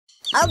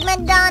Old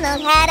MacDonald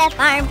had a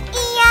farm,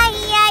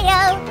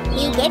 E-I-E-I-O.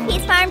 He gave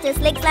his farm to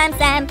Slick Slam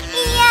Sam,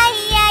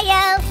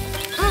 E-I-E-I-O.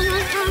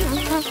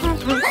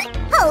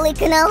 Holy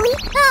cannoli,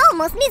 I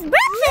almost missed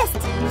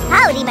breakfast.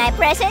 Howdy, my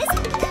precious.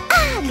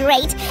 Ah,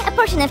 great, a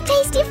portion of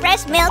tasty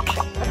fresh milk.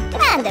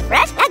 And a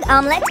fresh egg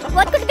omelette.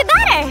 What could be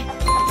better?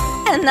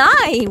 And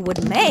I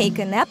would make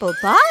an apple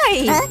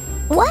pie. Huh?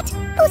 What?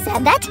 Who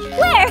said that?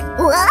 Where?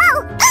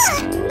 Whoa!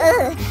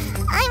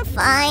 I'm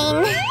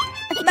fine.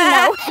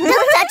 No,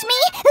 don't touch me!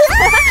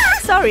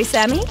 Sorry,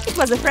 Sammy. It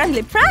was a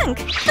friendly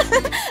prank.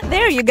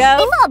 There you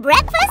go. Before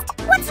breakfast?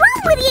 What's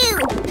wrong with you?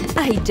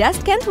 I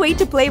just can't wait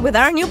to play with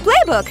our new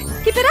playbook.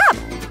 Keep it up.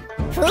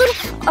 Food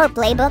or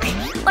playbook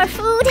or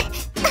food?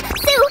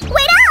 Sue,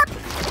 wait up!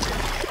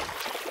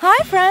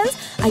 Hi, friends.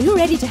 Are you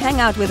ready to hang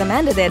out with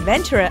Amanda the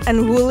Adventurer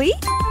and Wooly?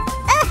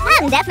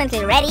 I'm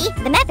definitely ready.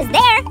 The map is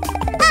there.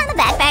 I'm a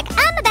backpack.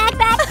 I'm a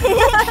backpack.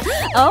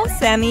 Oh,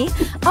 Sammy.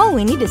 All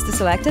we need is to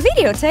select a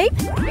videotape.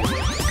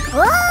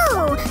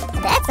 Whoa,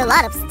 that's a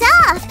lot of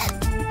stuff.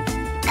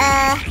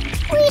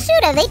 We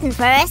should have eaten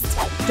first.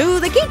 To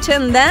the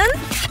kitchen, then.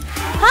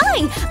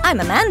 Hi, I'm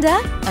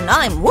Amanda. And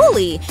I'm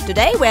Wooly.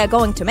 Today we're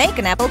going to make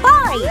an apple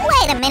pie.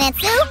 Wait a minute,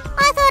 Sue.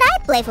 I thought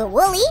I'd play for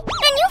Wooly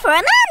and you for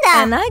Amanda.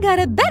 And I got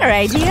a better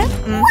idea.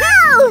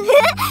 Wow!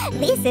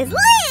 This is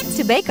lit!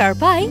 To bake our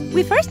pie,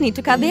 we first need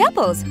to cut the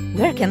apples.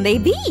 Where can they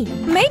be?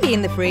 Maybe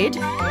in the fridge.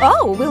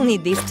 Oh, we'll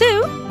need these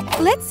too.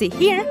 Let's see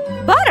here.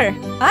 Butter.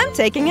 I'm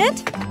taking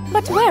it.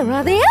 But where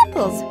are the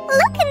apples?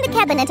 Look in the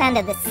cabinet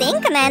under the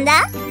sink,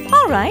 Amanda.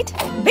 All right.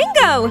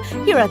 Bingo!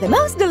 Here are the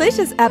most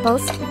delicious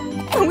apples.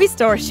 We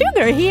store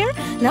sugar here.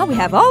 Now we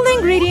have all the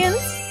ingredients.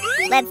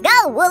 Let's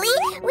go, Wooly.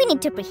 We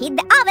need to preheat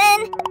the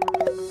oven.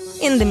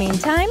 In the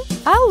meantime,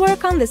 I'll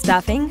work on the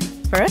stuffing.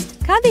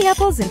 First, cut the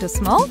apples into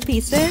small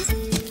pieces.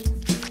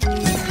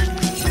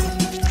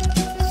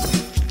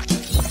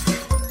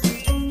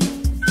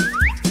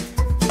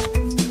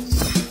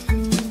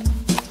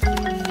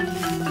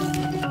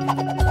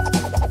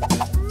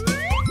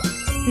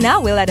 Now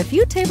we'll add a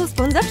few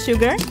tablespoons of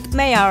sugar.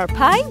 May our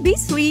pie be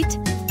sweet.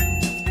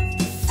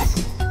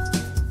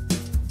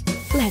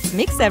 Let's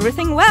mix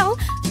everything well.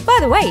 By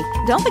the way,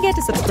 don't forget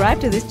to subscribe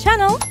to this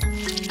channel.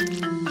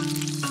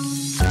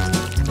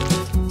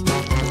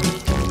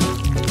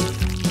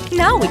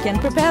 Now we can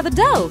prepare the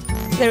dough.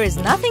 There is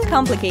nothing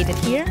complicated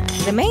here.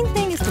 The main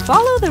thing is to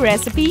follow the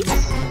recipe.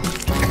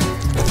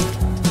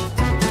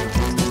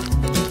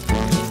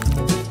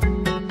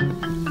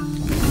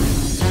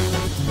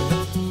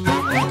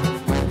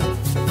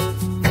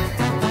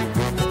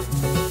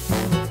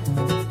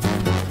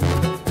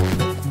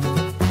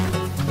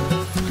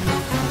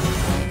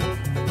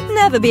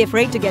 Never be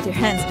afraid to get your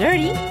hands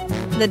dirty.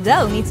 The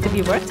dough needs to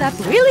be worked up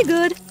really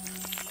good.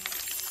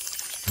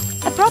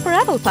 A proper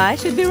apple pie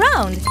should be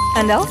round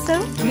and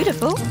also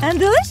beautiful and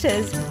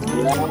delicious.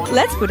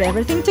 Let's put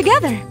everything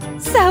together.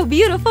 So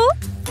beautiful!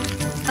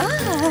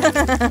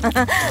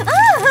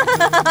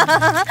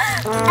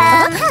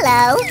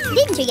 Hello.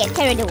 Didn't you get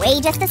carried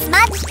away just a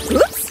smudge?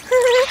 Oops!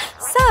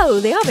 So,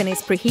 the oven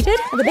is preheated,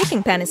 the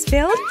baking pan is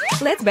filled.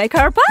 Let's bake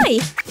our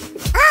pie!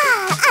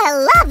 I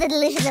love the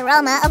delicious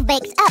aroma of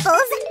baked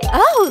apples.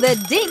 Oh,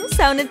 that ding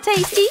sounded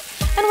tasty!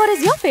 And what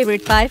is your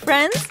favorite pie,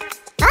 friends?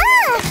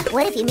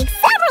 What if you mix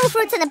several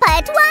fruits in a pie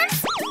at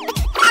once?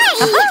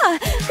 Hey! Aha!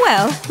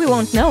 Well, we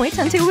won't know it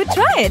until we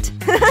try it.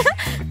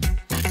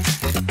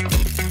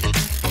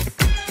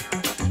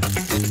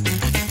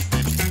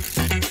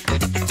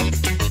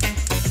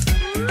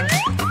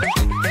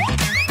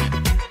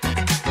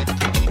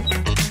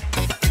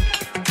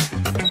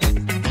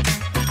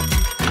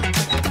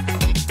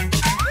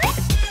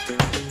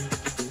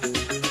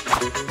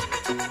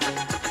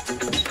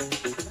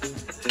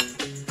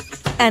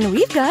 And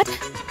we've got…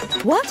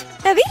 What?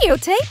 A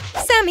videotape?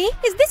 Sammy,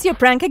 is this your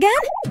prank again?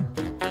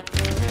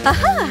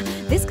 Aha!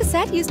 This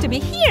cassette used to be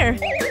here.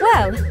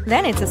 Well,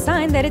 then it's a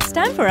sign that it's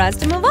time for us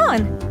to move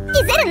on.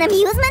 Is it an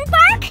amusement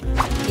park?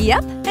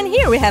 Yep, and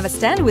here we have a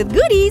stand with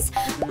goodies.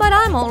 But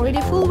I'm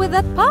already full with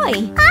that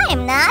pie. I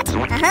am not.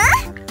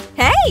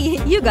 Hey,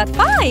 you got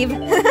 5!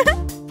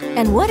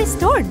 And what is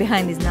stored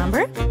behind this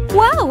number?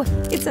 Wow,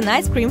 it's an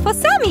ice cream for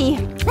Sammy!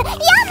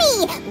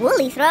 Yummy!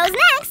 Wooly throws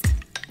next.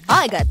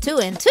 I got 2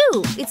 and 2.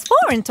 It's 4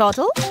 in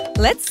total.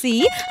 Let's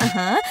see.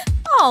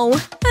 Oh,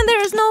 and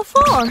there is no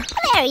 4.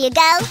 There you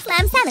go.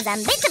 Slam Sam is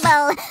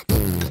unbeatable.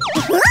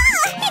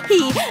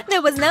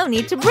 There was no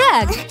need to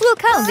brag. We'll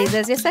count these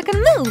as your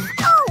second move.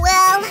 Oh,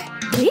 well.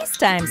 This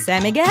time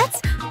Sammy gets…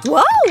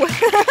 Whoa!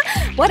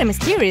 What a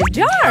mysterious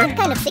jar. What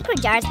kind of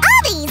secret jars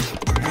are these?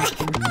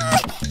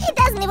 It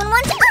doesn't even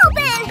want to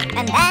open.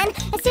 And then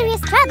a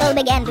serious struggle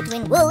began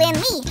between Wooly and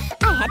me.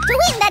 I had to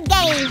win that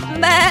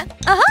game.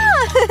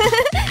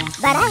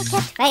 But I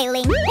kept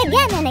failing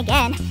again and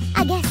again.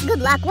 I guess good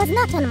luck was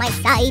not on my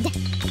side.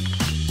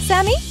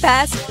 Sammy,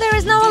 pass. There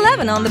is no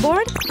 11 on the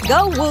board.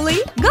 Go,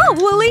 Wooly. Go,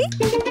 Wooly.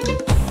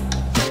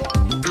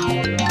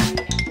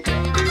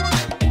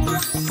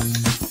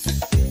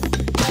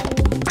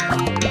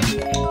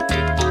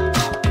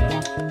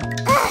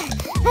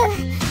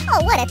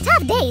 Oh, what a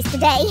tough days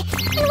today.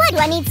 And why do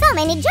I need so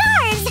many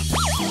jars?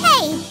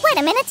 Hey, wait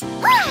a minute.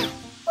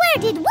 Where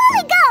did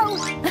Wooly go?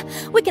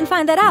 We can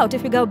find that out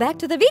if we go back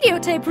to the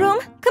videotape room.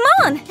 Come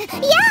on!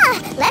 Yeah,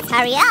 let's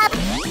hurry up.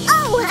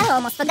 Oh, I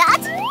almost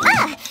forgot.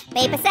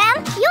 Paper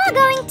Sam, you're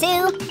going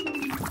too.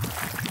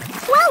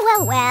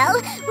 Well,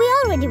 we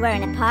already were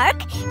in a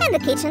park, and the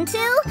kitchen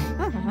too.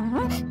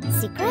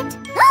 Secret?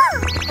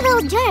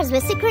 Those jars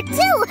were secret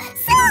too,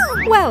 so...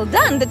 Well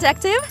done,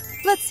 detective!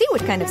 Let's see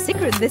what kind of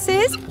secret this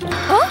is.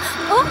 Oh!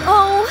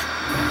 Whoa!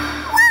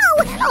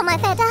 Oh, my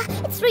Theta,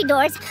 it's 3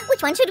 doors.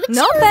 Which one should we choose?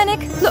 No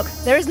panic! Look,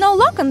 there is no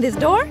lock on this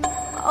door.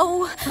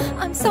 Oh,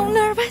 I'm so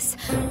nervous.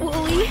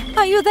 Wooly,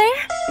 are you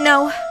there?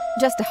 No,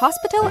 just a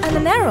hospital and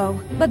an arrow.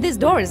 But this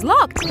door is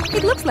locked.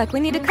 It looks like we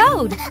need a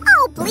code.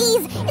 Oh,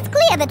 please! It's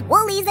clear that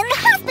Wooly's in the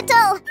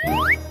hospital!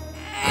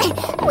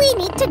 We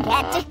need to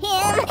get to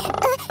him!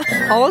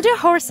 Hold your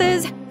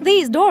horses!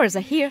 These doors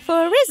are here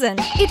for a reason.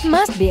 It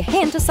must be a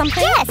hint or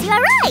something. Yes, you are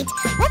right!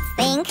 Let's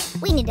think.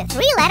 We need a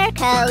 3-letter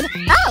code.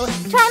 Oh,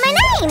 try my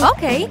name!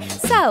 Okay,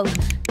 so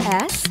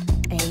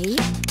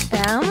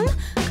S-A-M.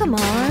 Come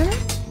on.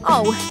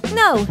 Oh,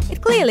 no,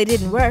 it clearly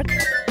didn't work.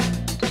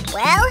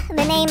 Well,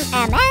 the name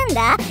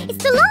Amanda is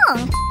too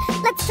long.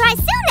 Let's try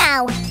Sue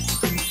now.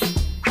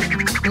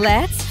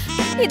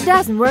 It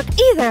doesn't work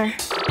either.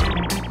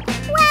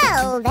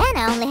 Well, then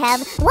I only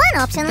have one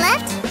option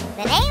left.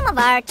 The name of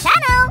our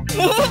channel.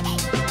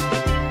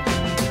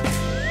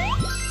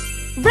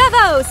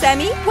 Bravo,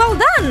 Sammy! Well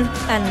done!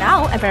 And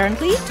now,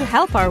 apparently, to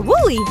help our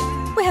Wooly,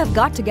 we have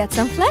got to get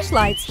some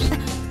flashlights.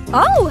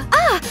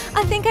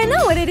 I think I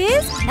know what it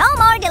is. No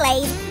more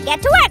delays.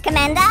 Get to work,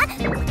 Amanda.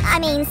 I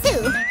mean,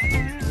 Sue.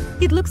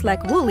 It looks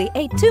like Wooly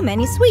ate too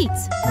many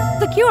sweets.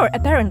 The cure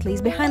apparently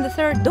is behind the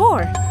 3rd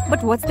door.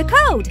 But what's the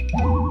code?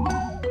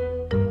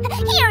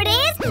 Here it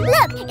is!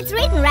 Look, it's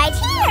written right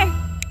here!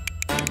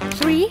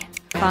 3,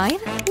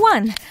 5,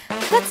 1.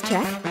 Let's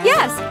check.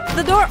 Yes,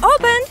 the door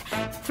opened!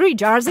 3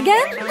 jars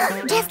again?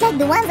 Just like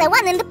the ones I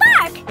won in the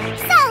park!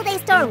 So they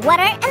store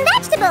water and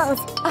vegetables!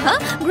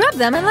 Grab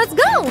them and let's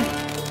go!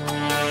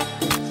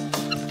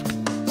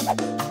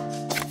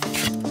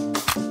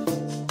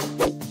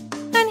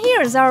 And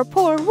here's our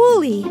poor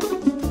Wooly.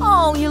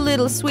 Oh, you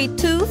little sweet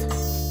tooth.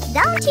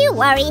 Don't you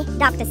worry,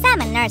 Dr.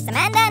 Sam and Nurse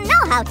Amanda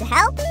know how to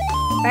help.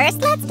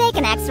 First, let's take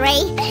an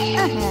X-ray.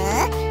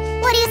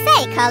 What do you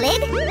say,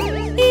 colleague?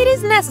 It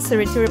is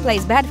necessary to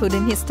replace bad food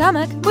in his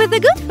stomach with the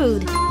good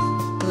food.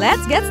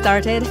 Let's get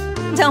started.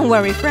 Don't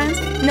worry, friends.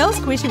 No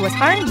squishy was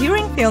harmed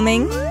during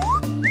filming.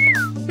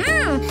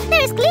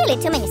 There is clearly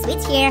too many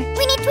sweets here.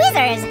 We need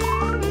tweezers.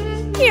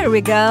 Here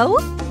we go.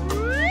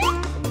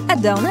 A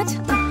donut.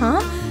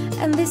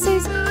 And this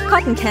is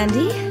cotton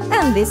candy.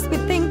 And this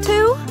sweet thing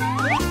too.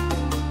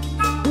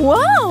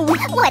 Whoa!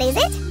 What is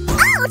it?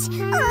 Ouch!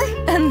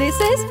 And this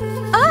is...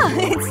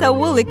 it's so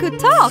Wooly could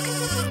talk.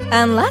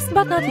 And last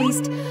but not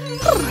least,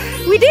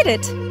 we did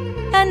it!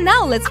 And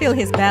now let's fill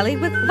his belly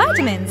with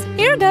vitamins.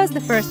 Here goes the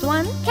first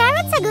one.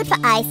 Carrots are good for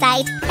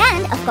eyesight.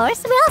 And, of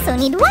course, we also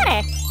need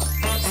water.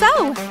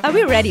 So, are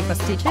we ready for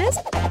stitches?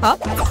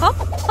 Hop, hop,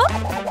 hop.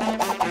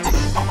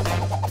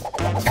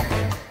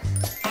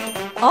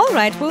 All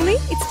right, Wooly,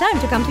 it's time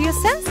to come to your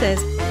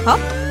senses. Hop.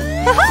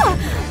 Ha-ha!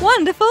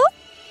 Wonderful!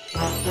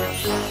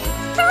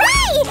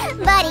 Hooray!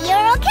 Buddy,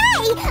 you're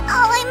okay!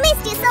 Oh, I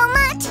missed you so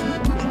much!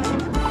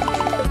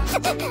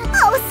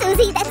 Oh,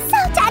 Susie, that's so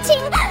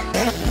touching!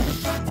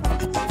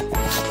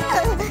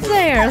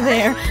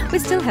 There. We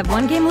still have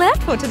 1 game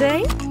left for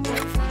today.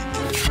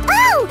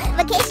 Oh,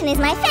 vacation is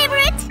my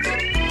favorite!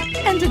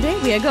 And today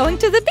we are going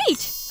to the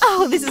beach.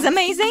 Oh, this is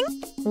amazing!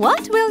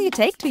 What will you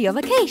take to your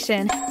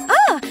vacation?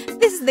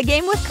 This is the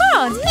game with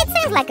cards. It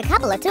seems like a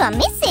couple or two are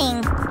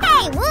missing.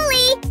 Hey,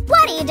 Wooly!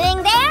 What are you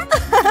doing there?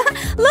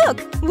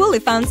 Look! Wooly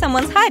found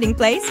someone's hiding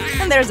place.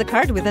 And there's a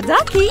card with a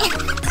ducky.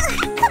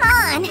 Come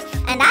on!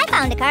 And I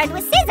found a card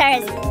with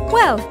scissors.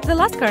 Well, the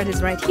last card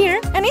is right here.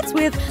 And it's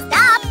with...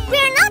 Stop!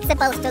 We're not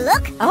supposed to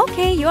look.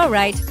 Okay, you're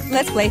right.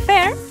 Let's play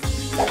fair.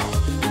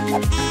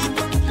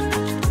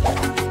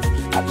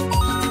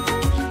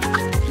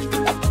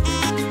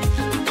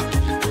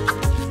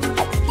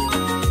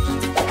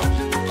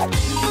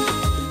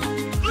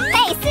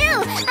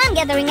 I'm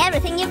gathering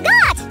everything you've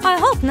got! I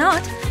hope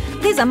not.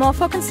 These are more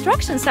for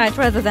construction site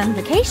rather than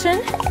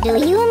vacation. Do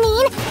you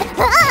mean...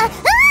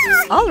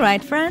 All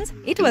right, friends.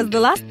 It was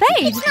the last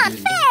page. It's not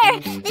fair!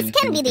 This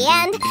can be the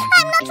end.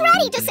 I'm not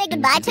ready to say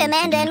goodbye to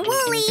Amanda and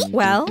Wooly.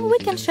 Well, we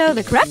can show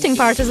the crafting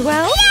part as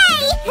well.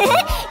 Yay!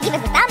 Give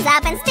us a thumbs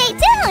up and stay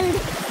tuned!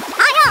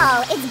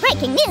 Hi-ho! It's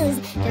breaking news!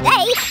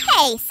 Today,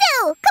 hey,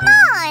 Sue, come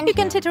on! You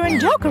can titter and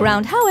joke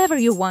around however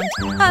you want.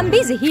 I'm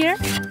busy here.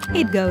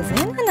 It goes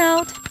in and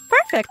out.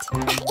 Perfect!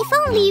 If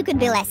only you could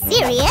be less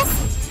serious,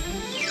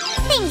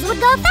 things would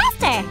go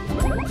faster!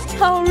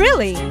 Oh,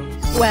 really?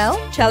 Well,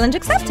 challenge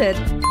accepted.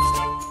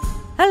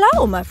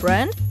 Hello, my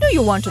friend. Do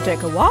you want to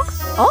take a walk?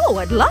 Oh,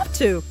 I'd love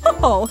to.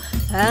 Oh,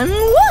 and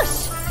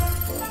whoosh!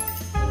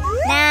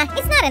 Nah,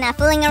 it's not enough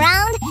fooling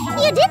around.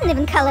 You didn't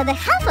even color the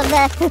half of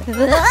the...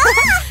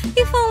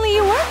 If only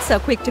you weren't so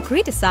quick to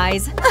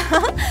criticize.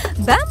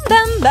 Bam,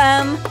 bam,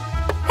 bam.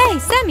 Hey,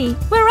 Sammy,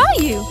 where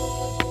are you?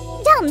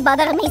 Don't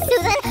bother me,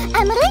 Susan.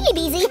 I'm really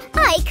busy.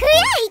 I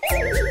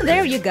create.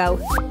 There you go.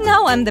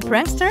 Now I'm the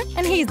prankster,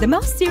 and he's the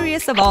most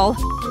serious of all.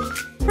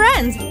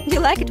 Friends, do you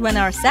like it when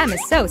our Sam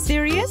is so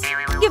serious?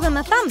 Give him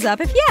a thumbs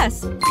up if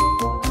yes.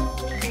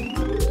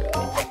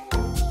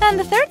 And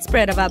the third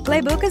spread of our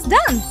playbook is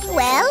done.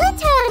 Well, it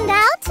turned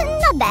out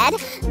not bad,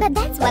 but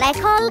that's what I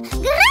call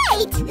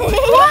great.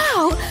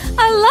 Wow,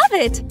 I love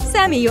it.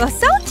 Sammy, you are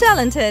so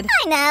talented.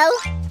 I know.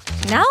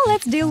 Now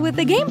let's deal with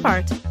the game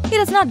part. It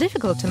is not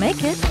difficult to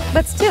make it,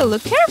 but still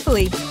look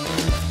carefully.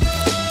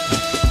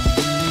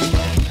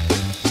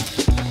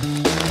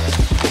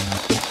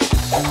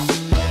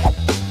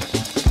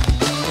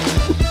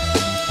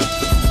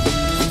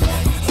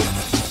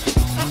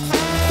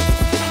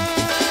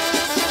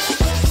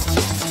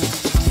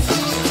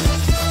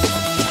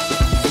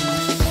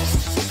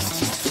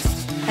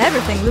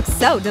 Everything looks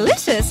so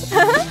delicious.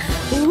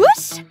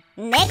 Whoosh!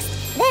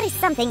 Next, there is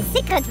something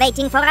secret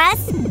waiting for us.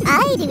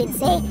 I'd even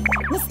say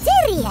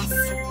mysterious.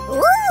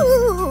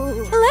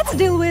 Ooh! Let's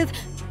deal with...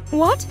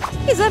 What?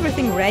 Is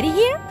everything ready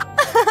here?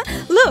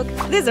 Look,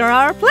 these are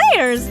our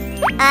players.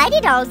 I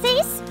did all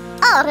this.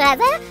 Or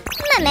rather,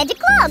 my magic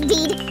log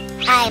did.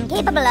 I am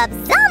capable of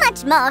so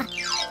much more.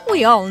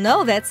 We all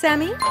know that,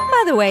 Sammy.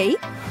 By the way,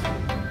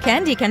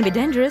 candy can be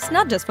dangerous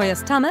not just for your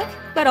stomach,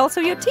 but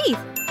also your teeth.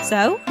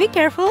 So, be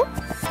careful.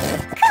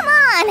 Come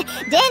on!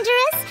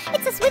 Dangerous?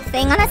 It's a sweet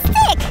thing on a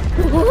stick.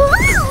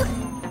 Whoa!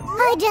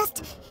 Poof.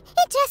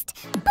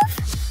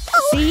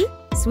 Oh. See?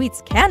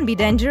 Sweets can be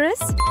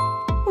dangerous.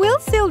 We'll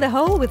seal the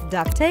hole with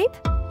duct tape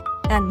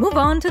and move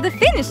on to the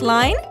finish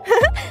line.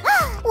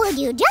 Would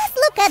you just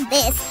look at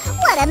this?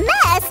 What a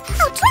mess!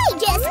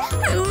 Outrageous!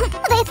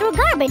 They threw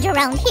garbage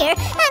around here,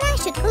 and I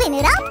should clean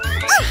it up.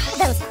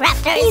 Those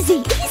crafters!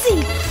 Easy,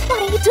 easy!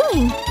 What are you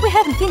doing? We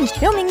haven't finished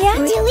filming yet.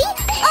 Really?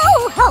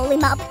 Oh, hold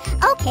him up.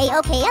 Okay,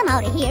 I'm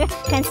out of here.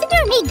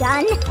 Consider me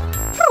gone.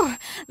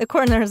 The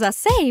corners are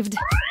saved.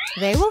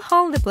 They will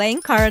hold the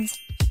playing cards.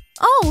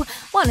 Oh,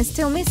 one is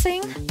still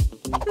missing.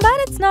 But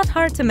it's not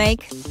hard to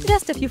make.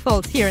 Just a few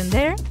folds here and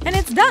there, and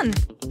it's done.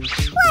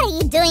 What are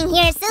you doing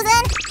here,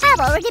 Susan? I've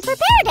already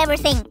prepared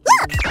everything.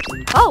 Look!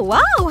 Oh,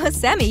 wow!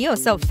 Sammy, you're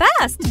so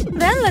fast!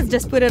 Then let's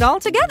just put it all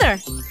together.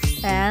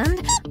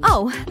 And...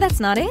 oh, that's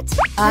not it.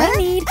 I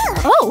need...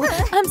 oh,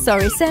 I'm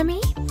sorry,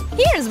 Sammy.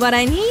 Here's what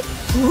I need.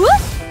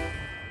 Whoop!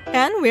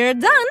 And we're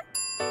done.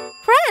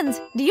 Friends,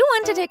 do you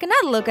want to take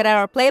another look at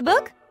our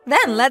playbook?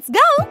 Then let's go!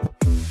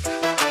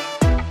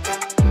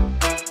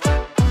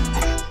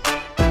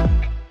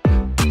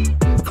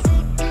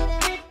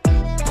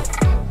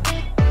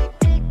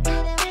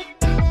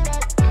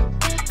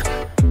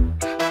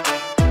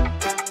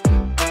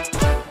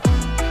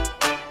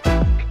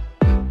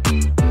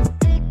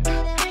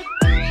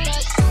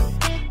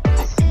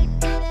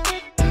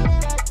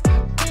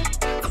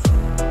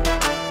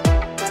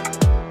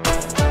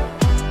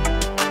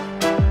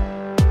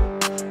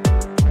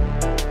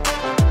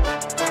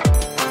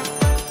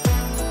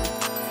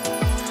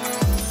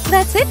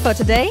 That's it for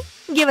today.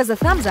 Give us a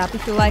thumbs up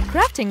if you like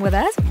crafting with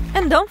us,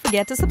 and don't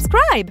forget to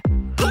subscribe.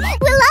 We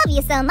love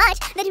you so much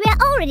that we are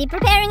already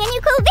preparing a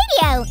new cool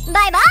video.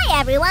 Bye-bye,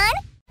 everyone.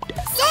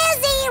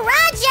 Susie,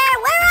 Roger,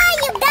 where are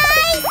you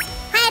guys?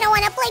 I don't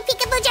want to play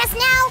peekaboo just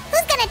now.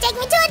 Who's gonna take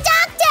me to a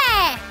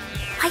doctor?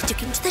 I took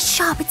him to the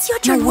shop. It's your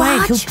turn, No way,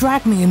 Watch. he'll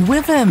drag me in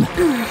with him.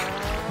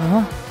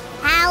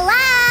 Hello,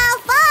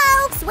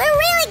 folks. We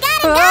really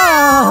gotta go.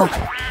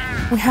 Oh!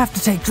 We have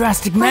to take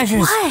drastic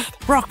measures. what?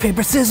 Rock,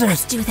 paper,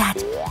 scissors. Do that.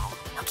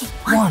 Okay,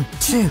 1,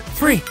 2,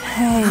 3.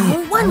 Hey.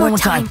 Oh, one more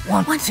time.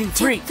 1, 1, 2, 2,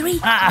 3. 3.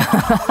 Fine.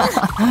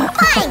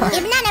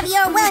 If none of you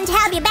are willing to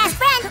help your best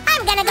friend,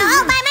 I'm gonna go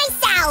all by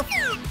myself.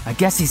 I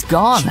guess he's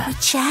gone. Should we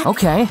check?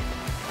 Okay.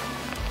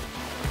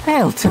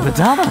 Hail to the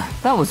dollar.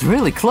 That was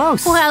really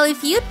close. Well,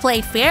 if you'd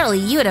played fairly,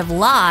 you'd have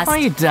lost. Are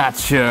you that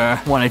sure?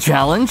 Want a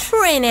challenge?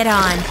 Bring it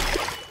on.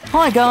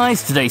 Hi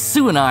guys, today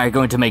Sue and I are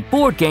going to make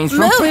board games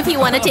from Move if you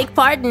want to take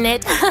part in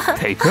it.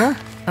 paper.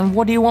 And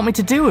what do you want me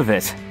to do with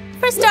it?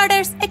 For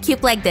starters, a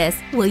cube like this.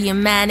 Will you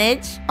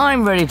manage?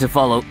 I'm ready to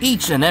follow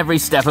each and every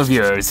step of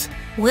yours.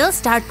 We'll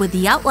start with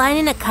the outline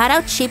in a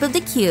cutout shape of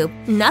the cube.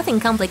 Nothing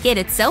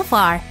complicated so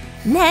far.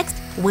 Next,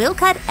 we'll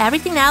cut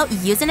everything out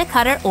using a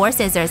cutter or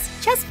scissors,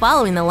 just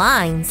following the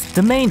lines.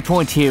 The main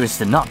point here is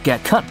to not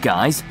get cut,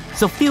 guys,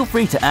 so feel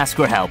free to ask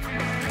for help.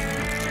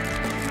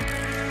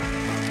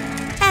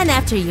 And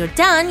after you're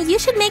done, you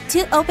should make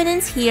 2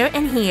 openings here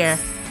and here.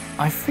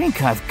 I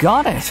think I've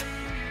got it.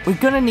 We're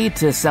gonna need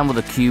to assemble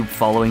the cube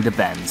following the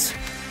bends.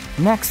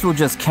 Next, we'll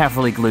just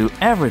carefully glue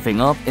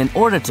everything up in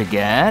order to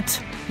get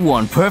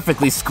one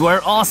perfectly square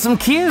awesome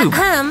cube.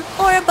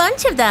 Or a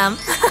bunch of them.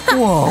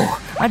 Whoa,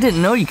 I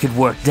didn't know you could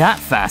work that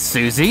fast,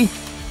 Susie.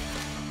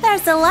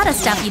 There's a lot of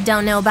stuff you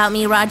don't know about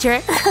me,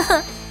 Roger.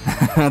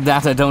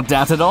 That I don't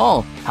doubt at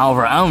all.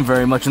 However, I'm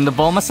very much in the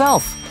ball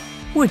myself.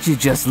 Would you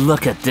just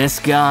look at this,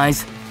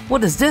 guys?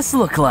 What does this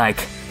look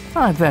like?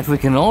 I bet we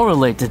can all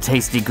relate to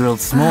tasty grilled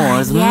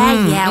s'mores.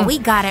 Yeah, we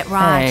got it,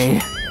 Raj. Hey,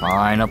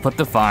 fine, I'll put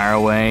the fire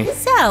away.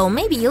 So,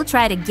 maybe you'll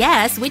try to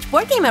guess which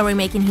board game are we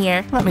making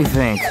here? Let me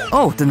think.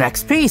 Oh, the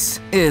next piece.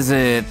 Is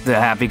it the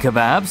Happy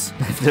Kebabs?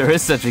 If there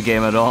is such a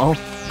game at all.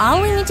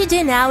 All we need to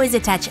do now is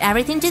attach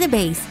everything to the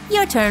base.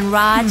 Your turn,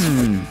 Raj.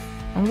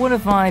 And what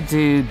if I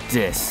do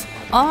this?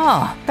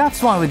 Ah,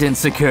 that's why we didn't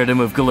secure them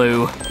with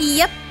glue.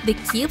 Yep, the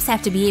cubes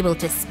have to be able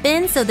to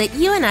spin so that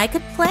you and I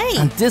could play.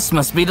 And this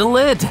must be the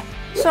lid.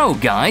 So,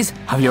 guys,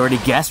 have you already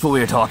guessed what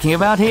we were talking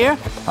about here?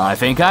 I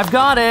think I've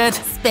got it.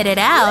 Spit it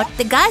out.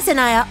 The guys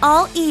and I are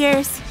all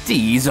ears.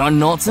 These are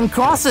noughts and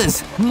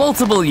crosses.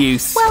 Multiple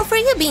use. Well, for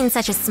you being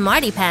such a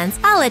smarty pants,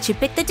 I'll let you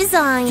pick the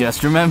design.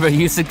 Just remember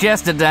you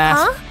suggested that.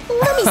 Huh?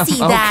 Let me see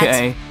that.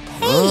 Okay.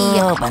 Hey!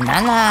 Oh,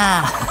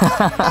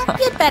 banana!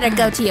 You'd better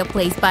go to your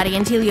place, buddy,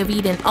 until you've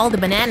eaten all the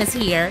bananas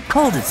here.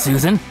 Hold it,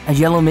 Susan. A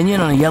yellow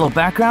minion on a yellow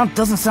background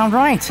doesn't sound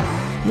right.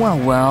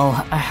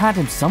 Well, I had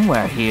him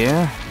somewhere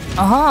here.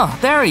 Aha,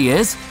 there he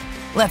is.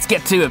 Let's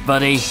get to it,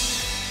 buddy.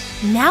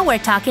 Now we're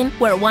talking.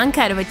 We're one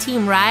kind of a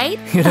team, right?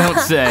 You don't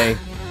say.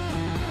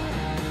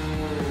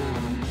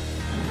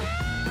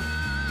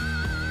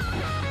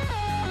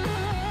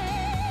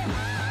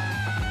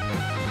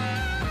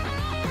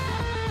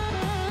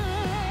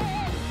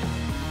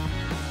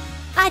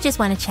 I just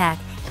want to check.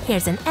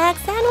 Here's an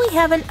X and we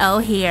have an O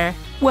here.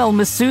 Well,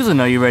 Miss Susan,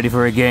 are you ready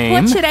for a game?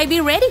 What should I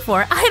be ready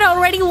for? I'd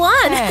already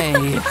won.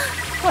 Hey,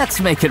 let's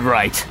make it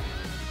right.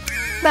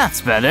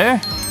 That's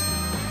better.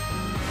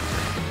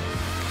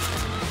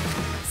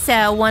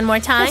 So, one more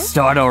time. Let's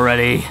start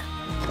already.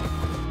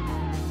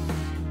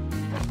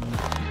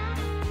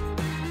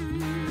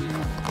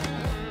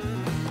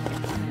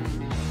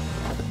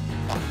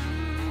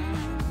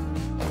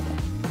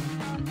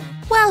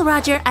 Well,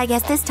 Roger, I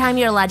guess this time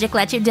your logic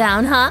let you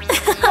down, huh?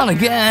 Not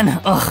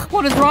again. Ugh,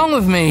 what is wrong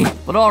with me?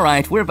 But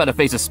alright, we're about to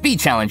face a speed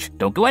challenge.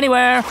 Don't go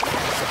anywhere.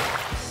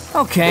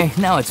 Okay,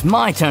 now it's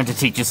my turn to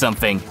teach you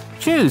something.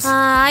 Choose.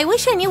 I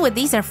wish I knew what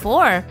these are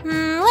for.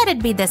 Let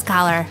it be this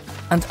color.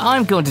 And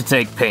I'm going to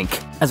take pink,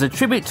 as a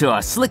tribute to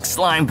our slick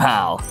slime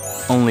pal.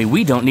 Only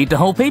we don't need the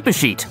whole paper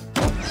sheet.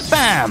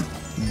 Bam!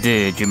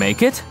 Did you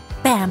make it?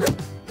 Bam.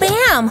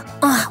 Bam!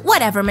 Ugh,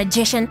 whatever,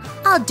 magician.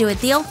 I'll do it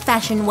the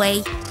old-fashioned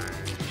way.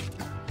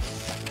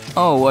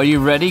 Oh, are you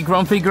ready,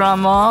 Grumpy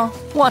Grandma?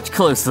 Watch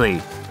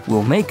closely.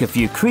 We'll make a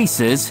few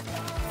creases.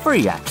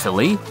 Free,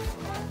 actually.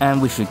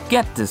 And we should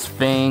get this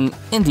thing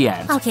in the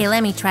end. Okay,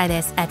 let me try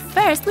this. At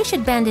first, we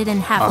should bend it in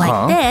half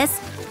like this.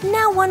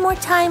 Now one more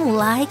time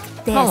like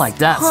this. Not like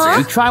that,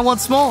 Sue. Try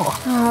once more.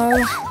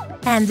 Oh.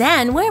 And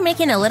then we're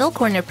making a little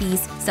corner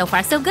piece. So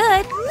far, so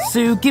good.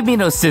 Sue, give me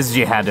those scissors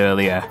you had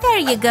earlier. There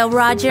you go,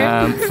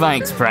 Roger.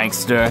 Thanks,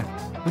 prankster.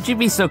 Would you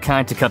be so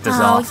kind to cut this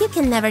off? Oh, you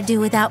can never do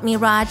without me,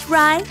 Raj,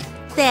 right?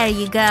 There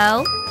you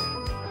go.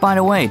 By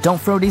the way,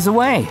 don't throw these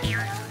away.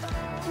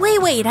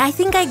 Wait, I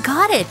think I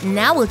got it.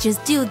 Now we'll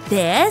just do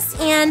this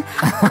and…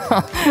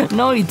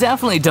 No, you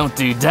definitely don't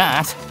do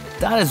that.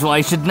 That is why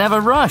you should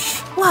never rush.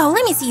 Whoa,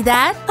 let me see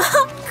that.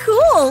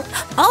 Cool.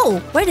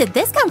 Oh, where did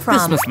this come from?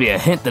 This must be a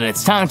hint that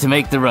it's time to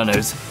make the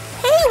runners.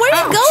 Hey, where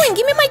are you going?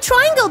 Give me my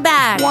triangle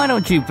back. Why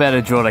don't you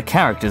better draw the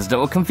characters that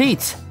will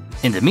compete?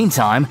 In the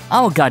meantime,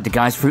 I will guide the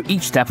guys through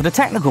each step of the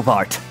technical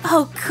part.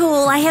 Oh,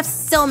 cool. I have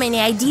so many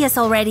ideas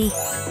already.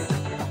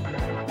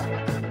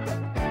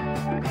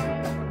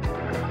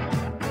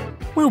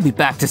 We'll be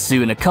back to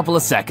Sue in a couple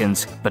of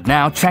seconds, but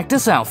now check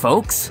this out,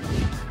 folks.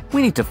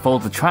 We need to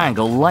fold the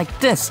triangle like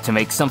this to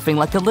make something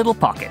like a little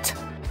pocket.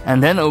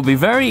 And then it will be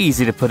very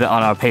easy to put it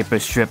on our paper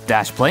strip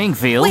dash playing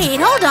field. Wait,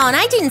 hold on,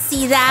 I didn't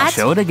see that. I'll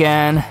show it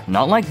again.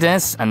 Not like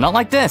this, and not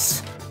like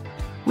this.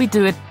 We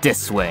do it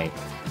this way.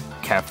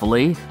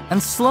 Carefully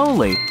and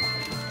slowly.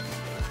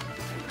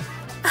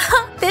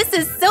 This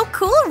is so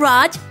cool,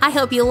 Raj. I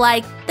hope you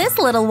like this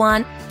little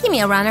one. Give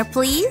me a runner,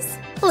 please.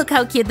 Look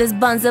how cute this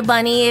Bunza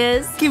bunny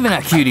is. Give me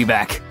that cutie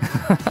back.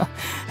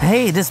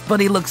 Hey, this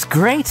buddy looks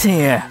great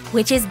here.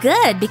 Which is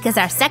good, because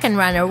our second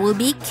runner will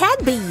be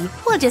Cat Bee.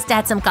 We'll just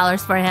add some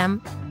colors for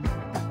him.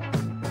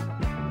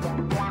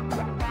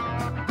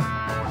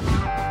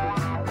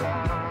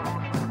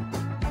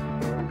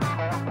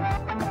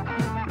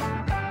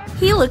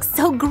 He looks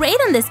so great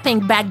on this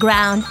pink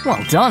background.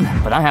 Well done,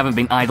 but I haven't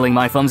been idling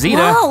my thumbs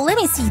either. Whoa, let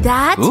me see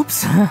that.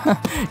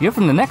 Oops, you're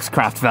from the next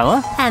craft,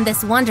 fella. And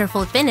this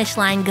wonderful finish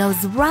line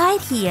goes right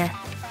here.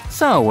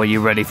 So, are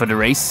you ready for the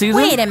race, Susan?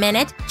 Wait a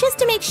minute, just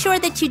to make sure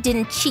that you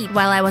didn't cheat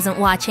while I wasn't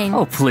watching.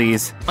 Oh,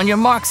 please. On your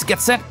marks, get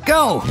set,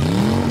 go!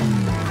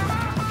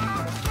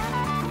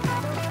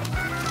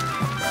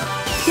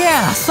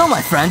 Yeah, so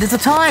my friend, it's a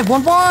tie,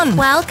 1-1!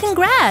 Well,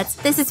 congrats!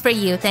 This is for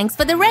you, thanks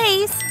for the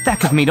race! That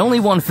could mean only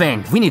one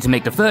thing. We need to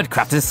make the third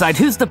craft to decide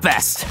who's the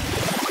best.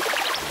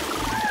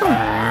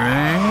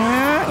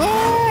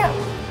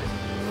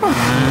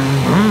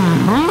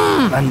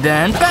 And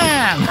then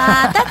BAM!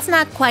 That's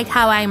not quite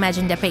how I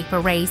imagined a paper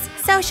race.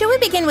 So should we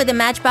begin with the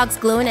matchbox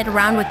gluing it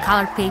around with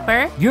colored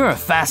paper? You're a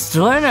fast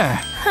learner.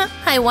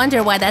 I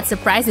wonder why that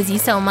surprises you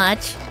so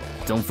much.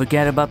 Don't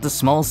forget about the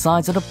small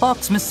size of the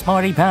box, Miss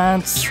Smarty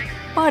Pants.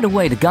 By the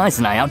way, the guys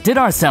and I outdid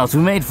ourselves.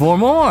 We made 4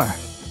 more.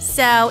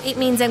 So, it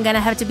means I'm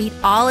gonna have to beat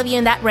all of you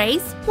in that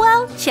race?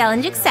 Well,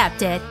 challenge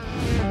accepted.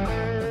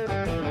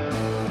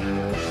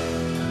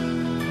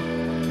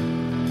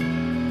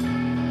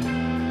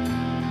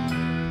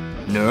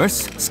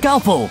 Nurse,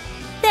 scalpel.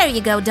 There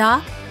you go,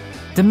 Doc.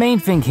 The main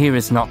thing here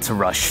is not to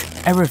rush.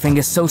 Everything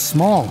is so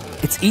small.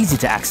 It's easy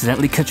to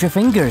accidentally cut your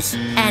fingers.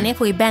 And if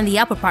we bend the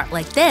upper part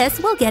like this,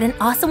 we'll get an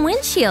awesome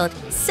windshield.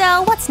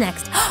 So, what's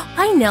next?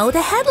 I know,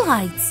 the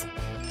headlights.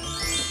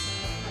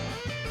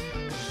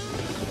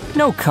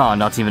 No car,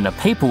 not even a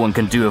paper one,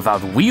 can do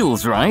without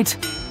wheels, right?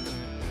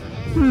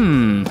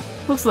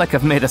 Looks like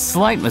I've made a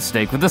slight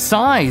mistake with the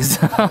size.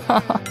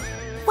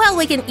 Well,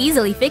 we can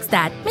easily fix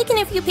that. Making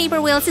a few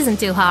paper wheels isn't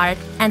too hard.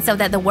 And so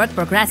that the work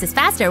progresses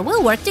faster,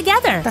 we'll work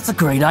together. That's a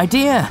great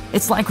idea.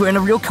 It's like we're in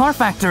a real car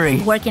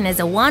factory. Working as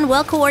a one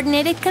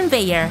well-coordinated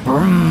conveyor.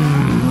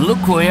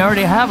 Look, we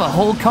already have a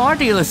whole car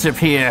dealership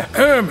here.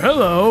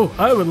 Hello.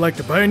 I would like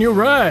to buy a new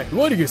ride.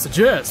 What do you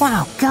suggest?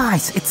 Wow,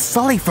 guys, it's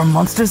Sully from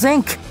Monsters,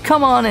 Inc.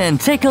 Come on in,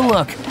 take a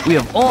look. We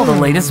have all the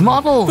latest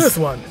models. This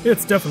one.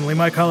 It's definitely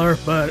my color,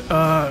 but,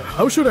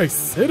 how should I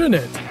sit in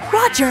it?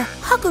 Roger,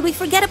 how could we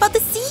forget about the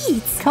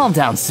seats? Calm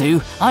down,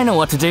 Sue. I know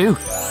what to do.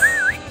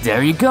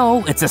 There you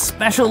go. It's a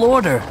special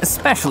order,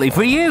 especially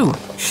for you.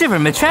 Shiver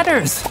me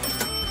cheddars.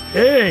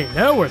 Hey,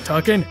 now we're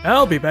talking.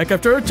 I'll be back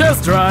after a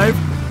test drive.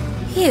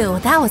 Phew,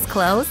 that was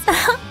close.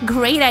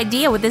 Great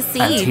idea with the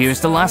seats. And here's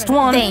the last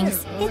one.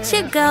 Thanks. It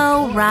should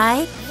go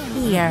right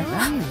here.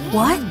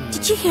 What?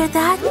 Did you hear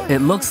that? It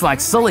looks like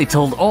Sully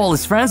told all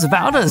his friends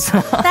about us.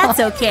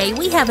 That's okay.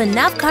 We have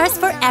enough cars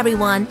for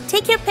everyone.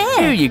 Take your pick.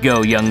 Here you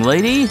go, young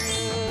lady.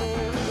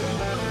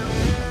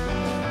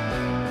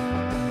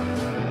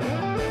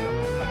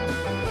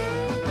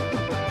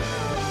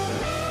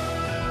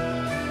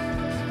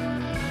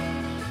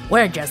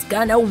 We're just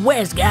gonna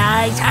whiz,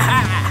 guys.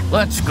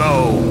 Let's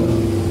go.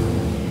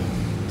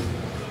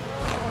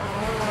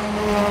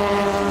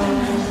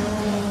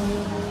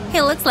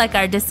 It looks like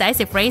our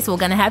decisive race will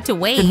gonna have to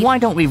wait. Then why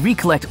don't we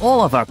recollect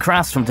all of our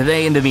crafts from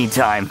today in the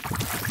meantime?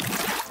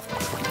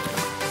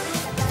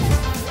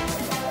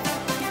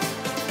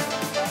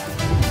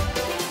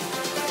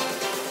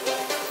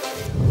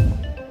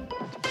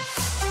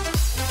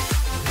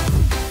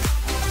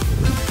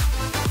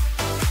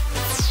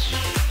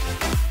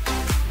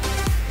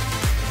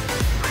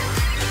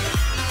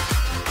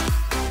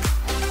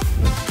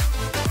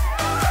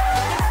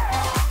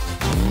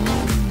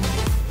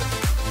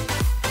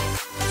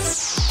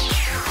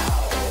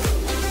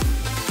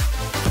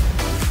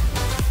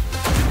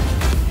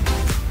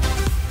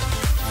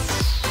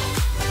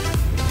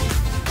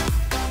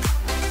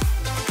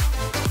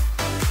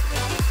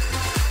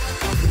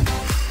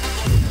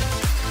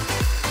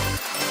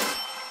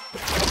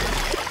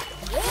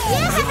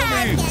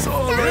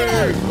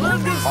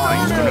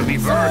 I'm gonna be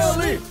first.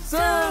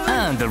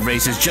 And the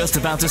race is just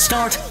about to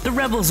start. The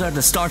rebels are at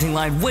the starting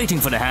line waiting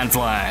for the hand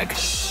flag.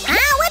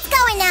 What's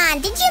going on?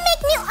 Did you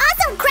make new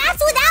awesome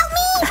crafts without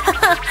me?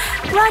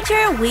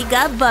 Roger, we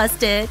got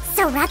busted.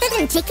 So rather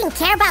than taking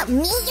care about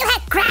me, you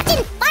had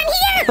crafting fun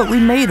here? But we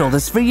made all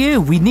this for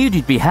you. We knew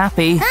you'd be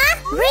happy. Huh?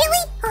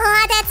 Really?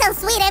 Aw, that's so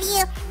sweet of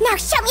you. Now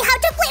show me how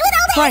to play with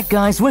all this! Right,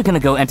 guys, we're gonna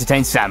go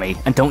entertain Sammy.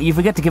 And don't you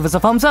forget to give us a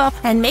thumbs up.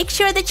 And make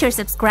sure that you're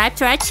subscribed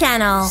to our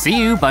channel. See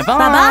you. Bye-bye.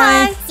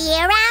 Bye-bye. See you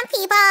around,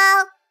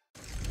 people!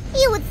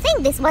 You would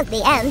think this was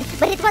the end,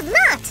 but it was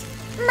not.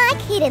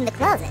 Mike hid in the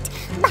closet,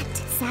 but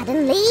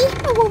suddenly...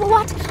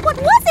 What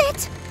was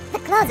it? The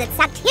closet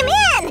sucked him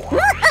in!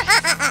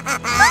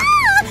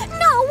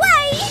 No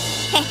way!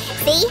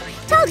 See?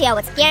 Told you I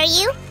would scare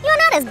you. You're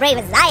not as brave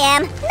as I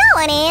am. No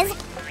one is.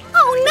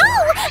 Oh no!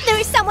 There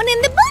is someone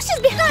in the bushes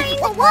behind!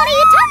 What are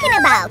you talking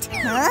about?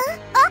 Huh?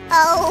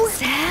 Uh-oh!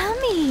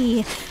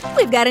 Sammy,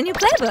 we've got a new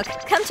playbook.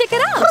 Come check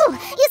it out. Ooh,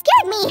 you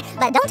scared me!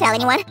 But don't tell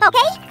anyone,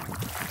 okay?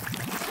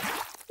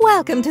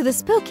 Welcome to the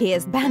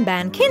spookiest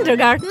Ban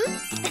kindergarten.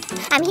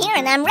 I'm here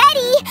and I'm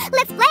ready!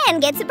 Let's play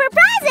and get super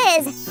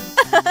prizes!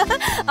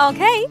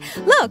 Okay,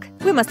 look,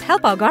 we must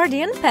help our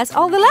guardian pass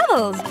all the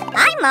levels.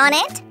 I'm on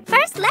it!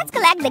 First, let's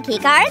collect the key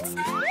cards.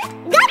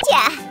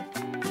 Gotcha!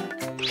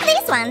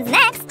 This one's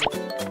next.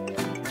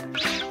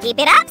 Keep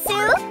it up,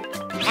 Sue!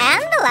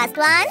 And the last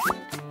one.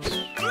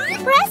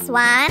 Press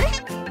 1.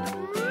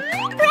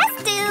 Press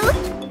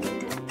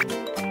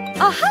 2.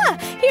 Aha!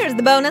 Here's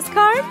the bonus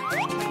card.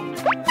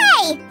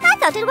 Hey! I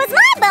thought it was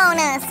my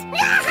bonus!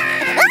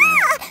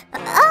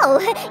 Oh,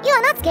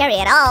 you're not scary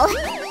at all.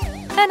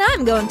 And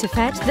I'm going to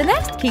fetch the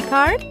next key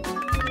card.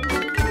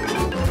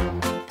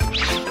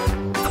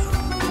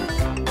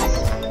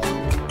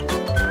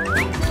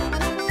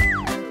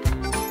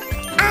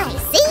 I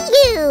see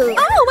you!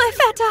 Oh, my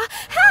feta!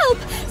 Help!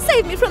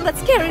 Save me from that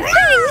scary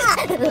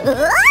thing!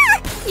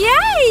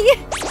 Yay!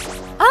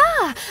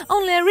 Ah,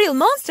 only a real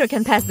monster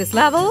can pass this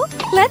level.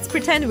 Let's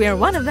pretend we are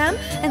one of them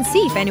and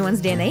see if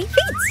anyone's DNA fits.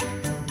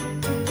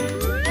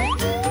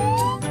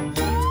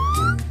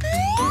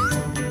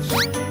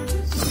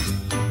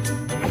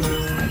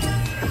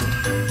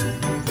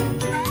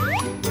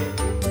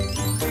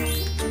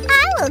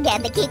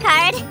 get the key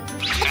card.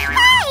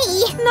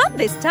 Hey! Not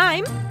this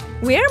time.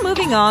 We're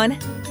moving on.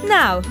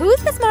 Now,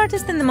 who's the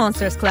smartest in the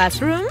monsters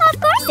classroom?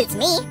 Of course it's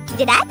me.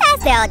 Did I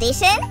pass the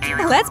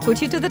audition? Let's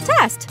put you to the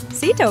test.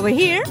 Sit over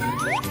here.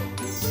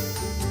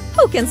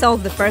 Who can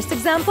solve the first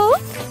example?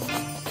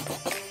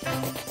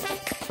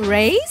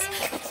 Raise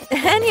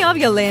any of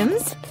your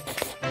limbs.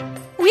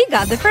 We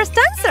got the first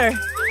answer.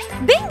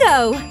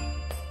 Bingo!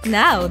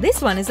 Now,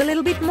 this one is a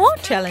little bit more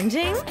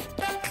challenging.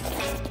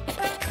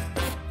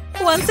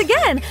 Once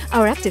again,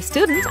 our active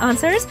student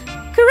answers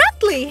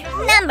correctly.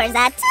 Numbers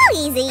are too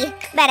easy.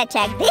 Better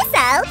check this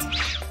out.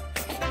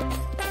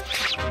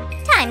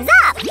 Time's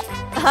up.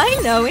 I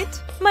know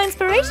it. My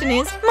inspiration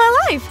is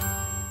my life.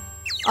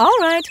 All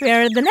right,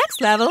 we're at the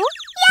next level.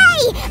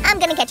 Yay! I'm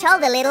gonna catch all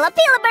the little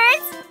appeal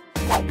birds.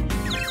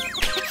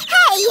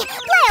 Hey,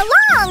 play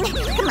along.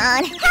 Come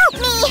on, help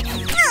me.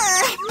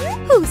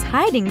 Who's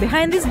hiding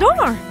behind this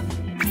door?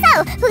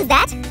 So, who's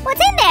that?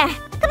 What's in there?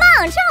 Come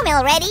on, show me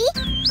already.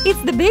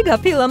 It's the big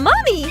Apila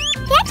mommy.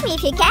 Catch me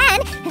if you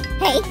can.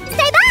 Hey,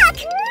 stay back.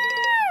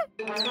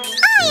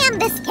 I am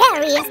the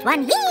scariest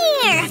one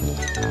here.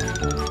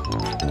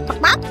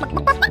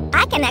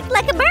 I can act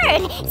like a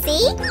bird.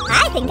 See?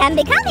 I think I'm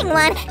becoming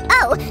one.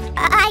 Oh,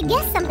 I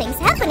guess something's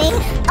happening.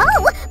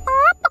 Oh!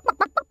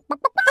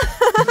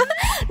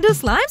 Do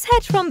slimes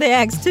hatch from the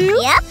eggs too?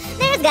 Yep,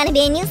 there's gonna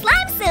be a new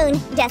slime soon.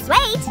 Just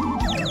wait.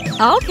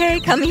 Okay,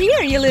 come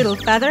here, you little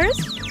feathers.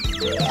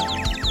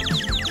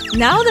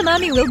 Now the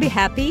mommy will be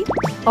happy.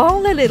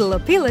 All the little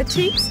Apila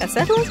chicks are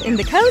settled in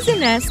the cozy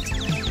nest.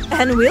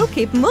 And we'll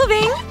keep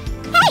moving.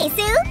 Hey,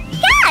 Sue!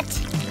 Catch!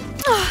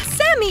 Oh,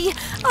 Sammy!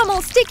 I'm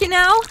all sticky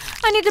now.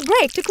 I need a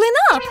break to clean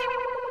up.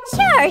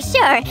 Sure.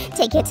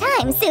 Take your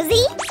time,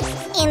 Susie.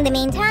 In the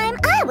meantime,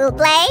 I will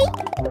play.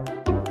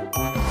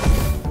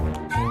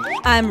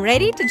 I'm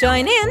ready to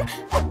join in.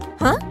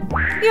 Huh?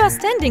 You're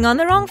standing on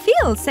the wrong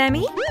field,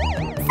 Sammy.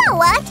 So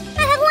what?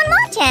 I have one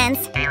more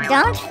chance.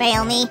 Don't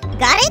fail me.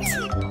 Got it?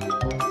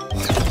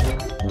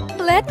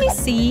 Let me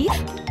see.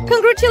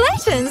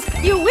 Congratulations!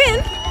 You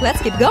win!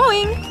 Let's keep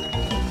going.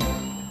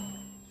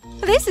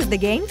 This is the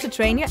game to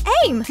train your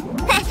aim.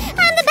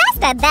 I'm the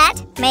best at that.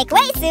 Make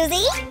way,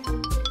 Susie.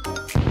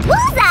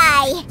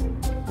 Bullseye!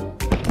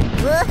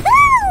 Woohoo!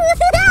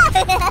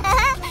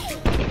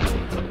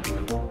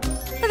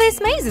 This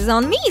maze is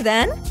on me,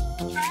 then.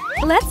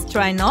 Let's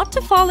try not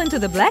to fall into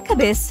the black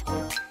abyss.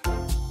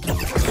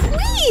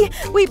 Whee!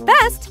 We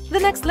passed! The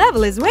next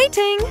level is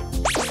waiting.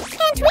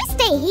 Can't we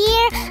stay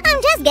here?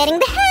 I'm just getting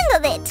the hang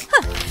of it.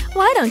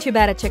 Why don't you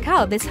better check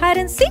out this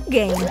hide-and-seek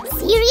game?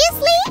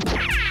 Seriously?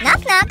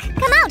 Knock, knock.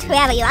 Come out,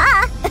 whoever you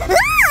are.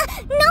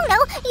 No,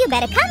 you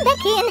better come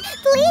back in,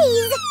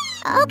 please.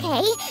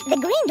 Okay, the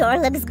green door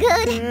looks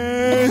good.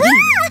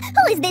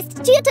 Who is this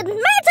stupid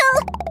myrtle?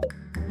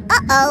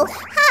 Uh-oh,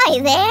 hi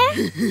there.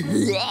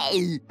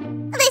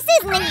 This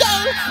isn't a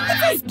game,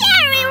 it's a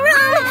scary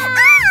room.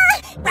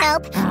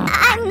 Nope,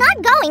 I'm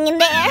not going in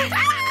there.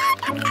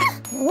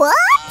 What?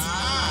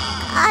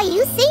 Are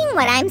you seeing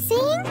what I'm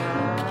seeing?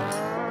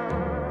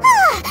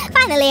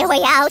 Finally a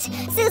way out.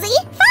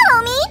 Susie,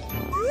 follow me.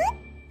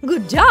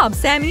 Good job,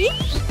 Sammy.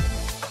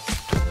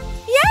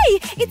 Yay!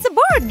 It's a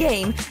board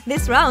game.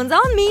 This round's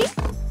on me.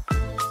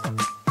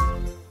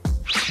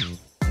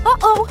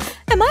 Uh-oh!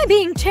 Am I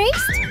being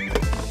chased?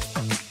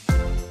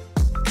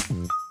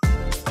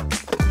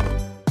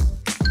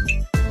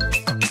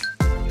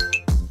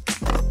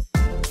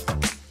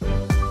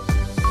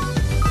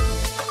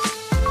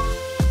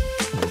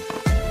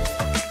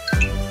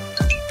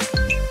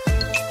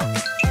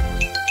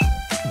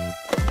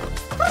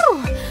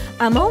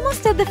 I'm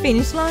almost at the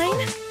finish line.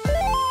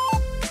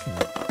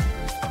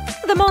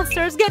 The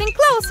monster's getting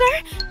closer.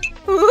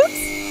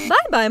 Oops!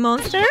 Bye-bye,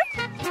 monster.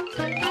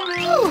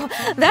 Ooh,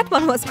 that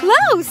one was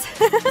close.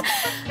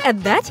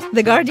 At that,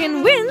 the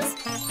Guardian wins.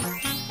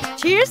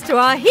 Cheers to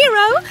our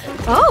hero.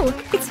 Oh,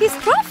 it's his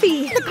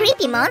trophy. The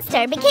creepy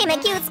monster became a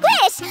cute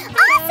squish.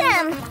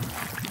 Awesome!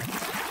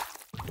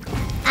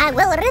 I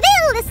will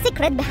reveal the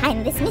secret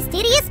behind this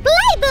mysterious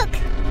playbook.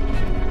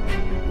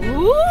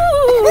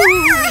 Ooh!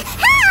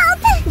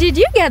 Help! Did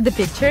you get the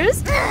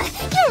pictures?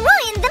 You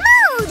ruined the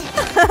mood!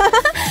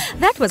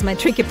 That was my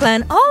tricky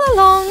plan all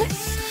along.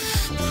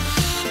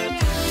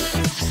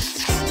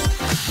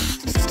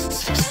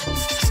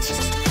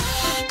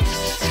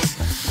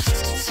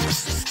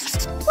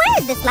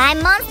 Where's the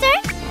slime monster?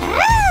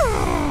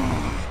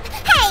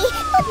 Hey,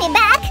 put me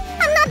back!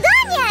 I'm not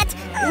done yet!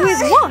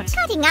 With what?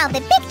 Cutting out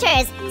the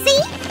pictures,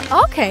 see?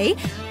 Okay,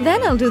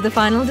 then I'll do the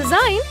final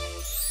design.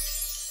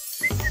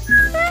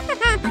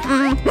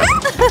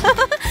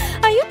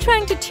 Are you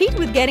trying to cheat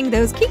with getting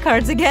those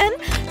keycards again?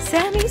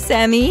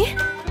 Sammy.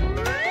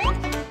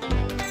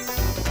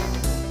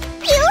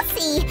 You'll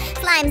see!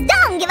 Slimes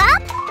don't give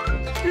up!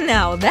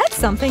 Now that's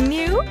something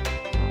new.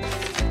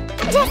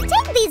 Just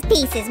take these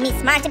pieces, Miss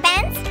Smarty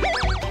Pants.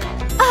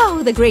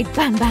 Oh, the great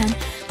Ban Ban.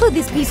 Put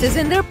these pieces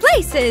in their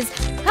places.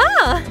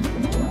 Ah!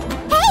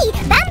 Hey,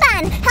 Ban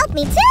Ban, help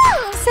me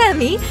too!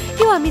 Sammy,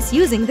 you are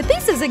misusing the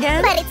pieces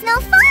again. But it's no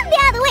fun the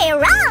other way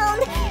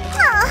around!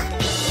 Oh,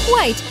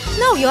 Wait,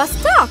 no, you're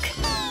stuck!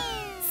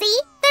 See?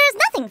 There's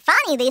nothing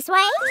funny this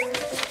way.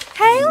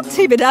 Hail,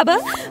 Tibidaba!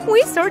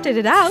 We sorted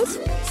it out!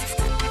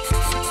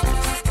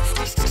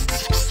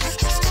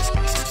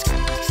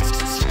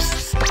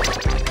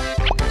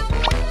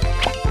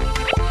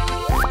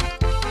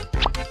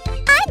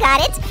 I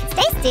got it!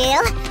 Stay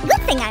still!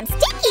 Good thing I'm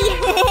sticky!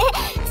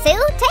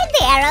 Sue, take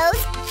the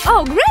arrows!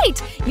 Oh,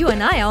 great! You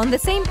and I are on the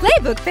same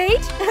playbook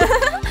page!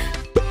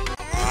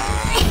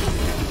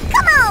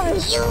 Come on,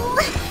 you!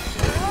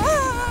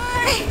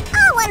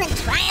 I wanna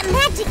try a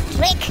magic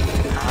trick!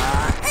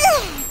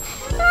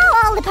 Throw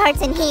all the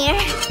parts in here!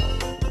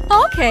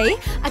 Okay,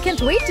 I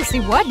can't wait to see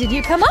what did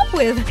you come up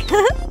with!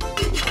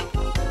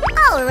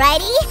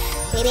 Alrighty!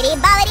 Bibbidi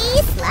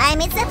bobbidi,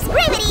 slimy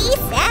subscribity,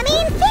 Sammy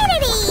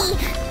infinity!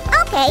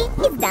 Okay,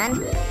 it's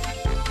done.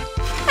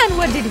 And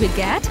what did we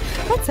get?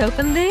 Let's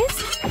open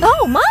this.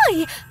 Oh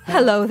my!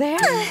 Hello there.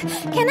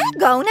 Can I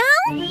go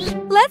now?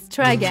 Let's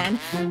try again.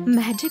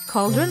 Magic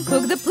Cauldron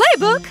Cook the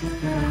Playbook.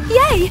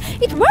 Yay!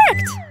 It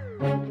worked!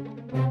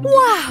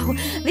 Wow!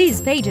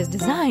 These pages'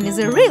 design is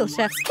a real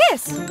chef's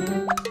kiss.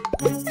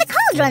 The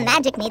cauldron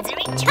magic needs a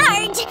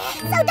recharge,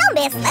 so don't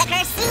be a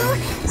slacker, Sue.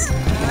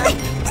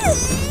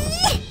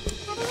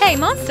 Hey,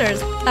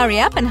 monsters! Hurry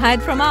up and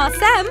hide from our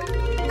Sam.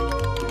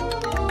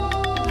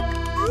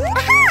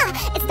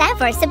 Aha! It's time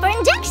for a super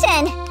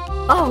injection!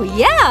 Oh,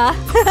 yeah!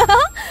 Hey!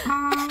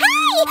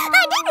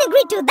 I didn't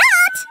agree to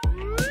that!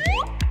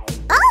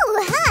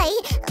 Oh, hi!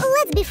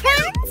 Let's be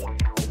friends!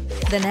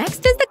 The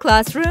next is the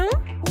classroom.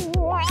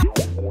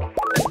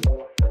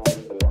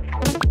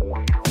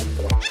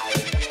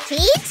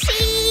 Cheat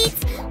sheets!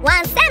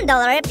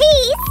 $1 a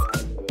piece!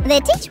 The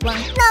teacher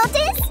won't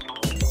notice!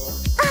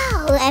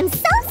 Oh, I'm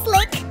so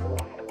slick!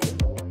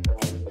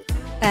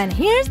 And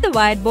here's the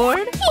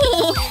whiteboard.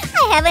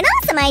 I have an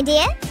awesome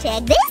idea!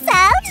 Check this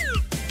out!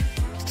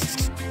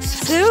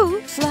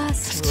 Sue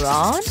plus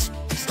Ron.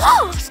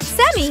 Oh,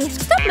 Sammy,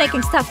 stop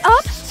making stuff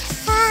up.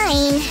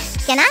 Fine.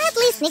 Can I at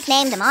least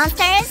nickname the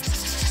monsters?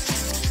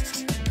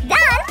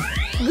 Done!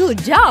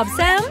 Good job,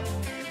 Sam.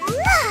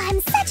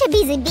 I'm such a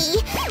busy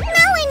bee.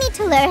 Now I need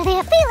to learn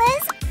their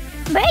feelings.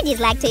 Birdies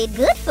like to eat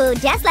good food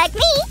just like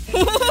me.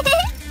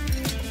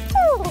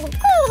 Ooh,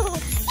 ooh.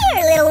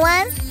 Here, little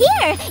ones.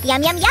 Here.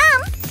 Yum, yum,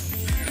 yum.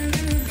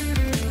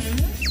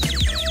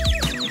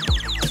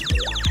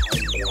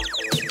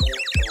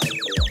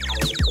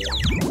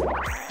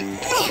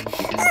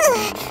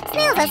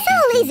 Snails are so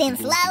lazy and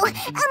slow.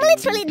 I'm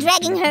literally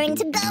dragging her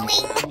into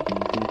going.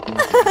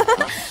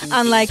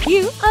 Unlike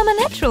you, I'm a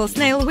natural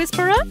snail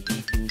whisperer.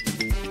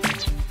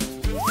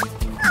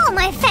 Oh,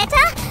 my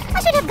feta! I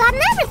should have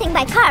gotten everything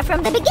by car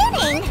from the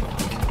beginning.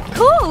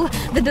 Cool!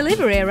 The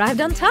delivery arrived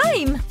on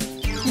time.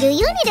 Do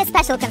you need a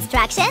special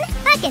construction?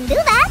 I can do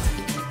that.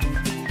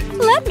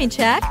 Let me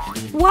check.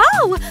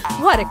 Wow!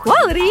 What a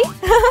quality!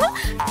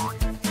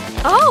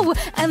 Oh,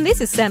 and this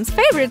is Sam's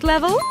favorite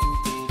level.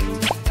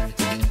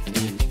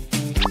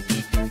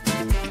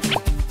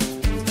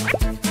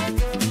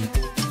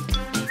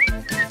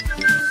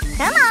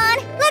 Come on,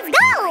 let's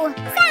go!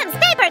 Sam's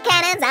paper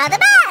cannons are the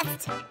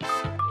best!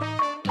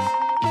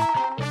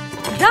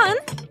 Done?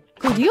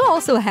 Could you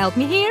also help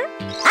me here?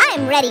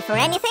 I'm ready for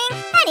anything,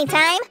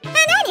 anytime,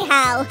 and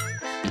anyhow.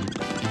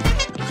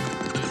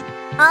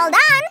 All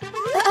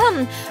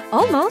done?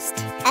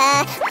 Almost.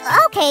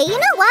 Okay, you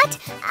know what?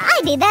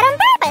 I did that on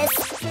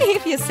purpose.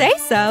 If you say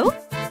so.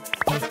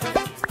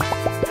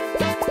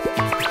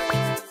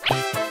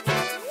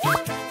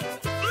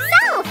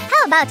 So,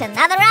 how about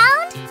another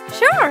round?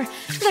 Sure.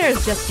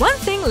 There's just one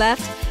thing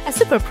left. A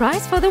super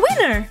prize for the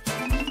winner.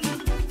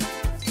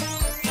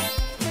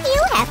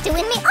 You have to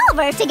win me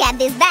over to get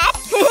this back.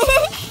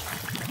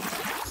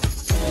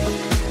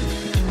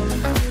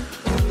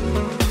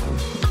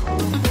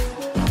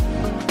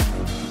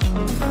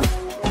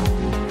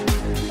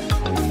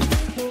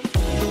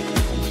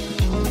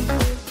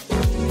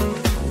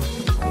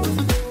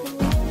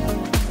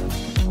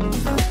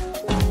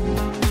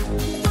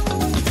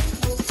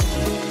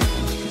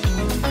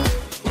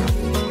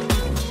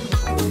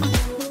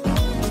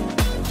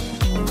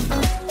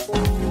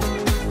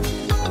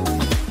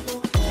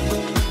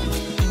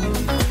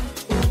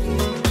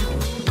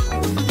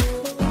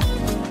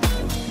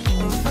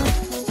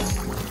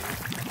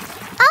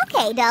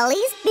 Okay,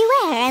 dollies,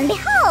 beware and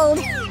behold!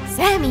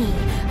 Sammy,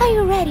 are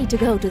you ready to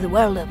go to the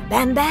world of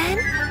Ban Ban?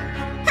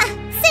 Ha,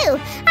 Sue,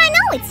 I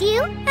know it's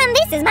you, and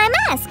this is my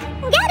mask.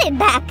 Get it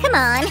back, come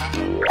on.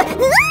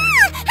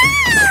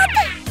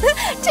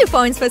 Ah, 2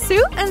 points for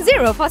Sue and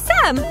 0 for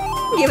Sam.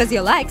 Give us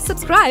your like,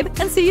 subscribe,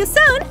 and see you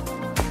soon.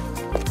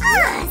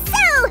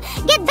 Sue,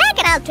 get back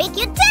and I'll trick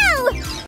you too!